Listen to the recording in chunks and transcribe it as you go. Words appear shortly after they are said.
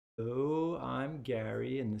Hello, I'm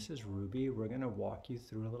Gary and this is Ruby. We're going to walk you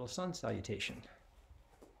through a little sun salutation.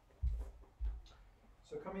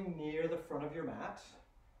 So coming near the front of your mat,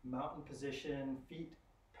 mountain position, feet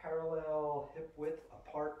parallel, hip width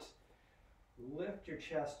apart. Lift your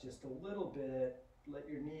chest just a little bit, let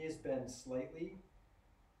your knees bend slightly.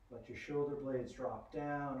 Let your shoulder blades drop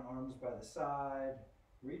down, arms by the side.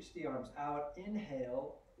 Reach the arms out,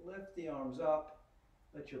 inhale, lift the arms up,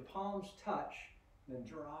 let your palms touch. Then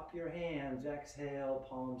drop your hands, exhale,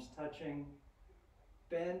 palms touching.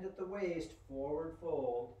 Bend at the waist, forward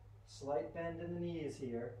fold. Slight bend in the knees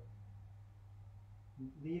here.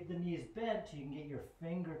 Leave the knees bent so you can get your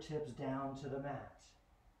fingertips down to the mat.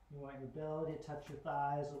 You want your belly to touch your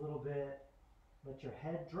thighs a little bit. Let your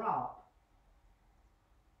head drop.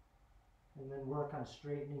 And then work on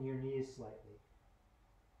straightening your knees slightly.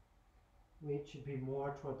 Weight should be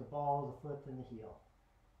more toward the ball of the foot than the heel.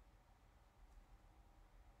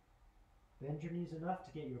 Bend your knees enough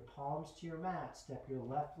to get your palms to your mat. Step your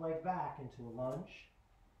left leg back into a lunge.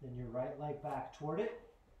 Then your right leg back toward it.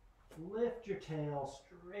 Lift your tail,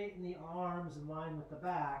 straighten the arms in line with the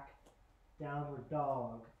back. Downward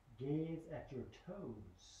dog. Gaze at your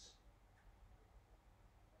toes.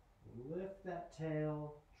 Lift that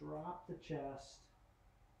tail, drop the chest.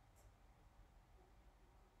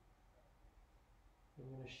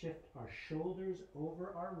 We're going to shift our shoulders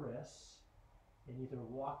over our wrists. And either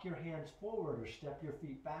walk your hands forward or step your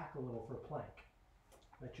feet back a little for plank.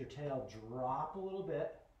 Let your tail drop a little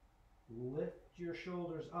bit. Lift your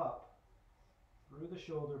shoulders up through the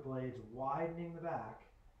shoulder blades, widening the back.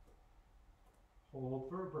 Hold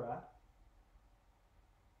for a breath.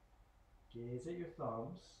 Gaze at your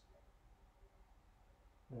thumbs.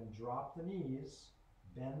 Then drop the knees.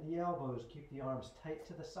 Bend the elbows. Keep the arms tight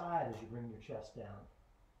to the side as you bring your chest down.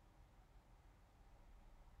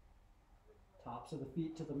 Tops of the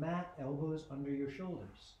feet to the mat, elbows under your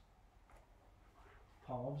shoulders.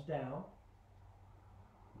 Palms down.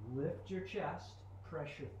 Lift your chest. Press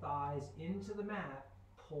your thighs into the mat.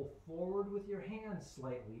 Pull forward with your hands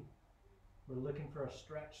slightly. We're looking for a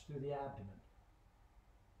stretch through the abdomen.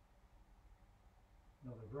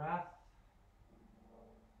 Another breath.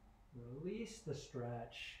 Release the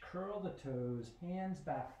stretch. Curl the toes. Hands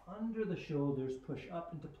back under the shoulders. Push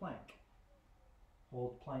up into plank.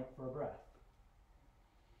 Hold plank for a breath.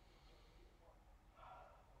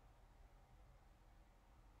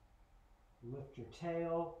 Lift your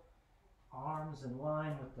tail, arms in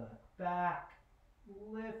line with the back.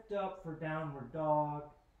 Lift up for downward dog.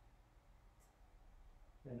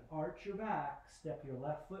 Then arch your back. Step your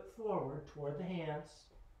left foot forward toward the hands.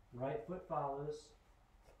 Right foot follows.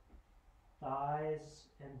 Thighs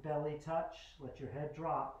and belly touch. Let your head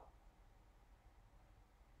drop.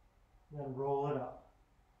 Then roll it up.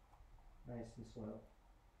 Nice and slow.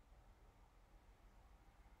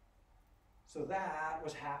 So that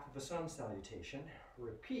was half of a sun salutation.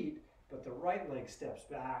 Repeat, but the right leg steps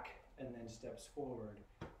back and then steps forward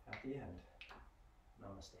at the end.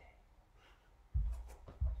 Namaste.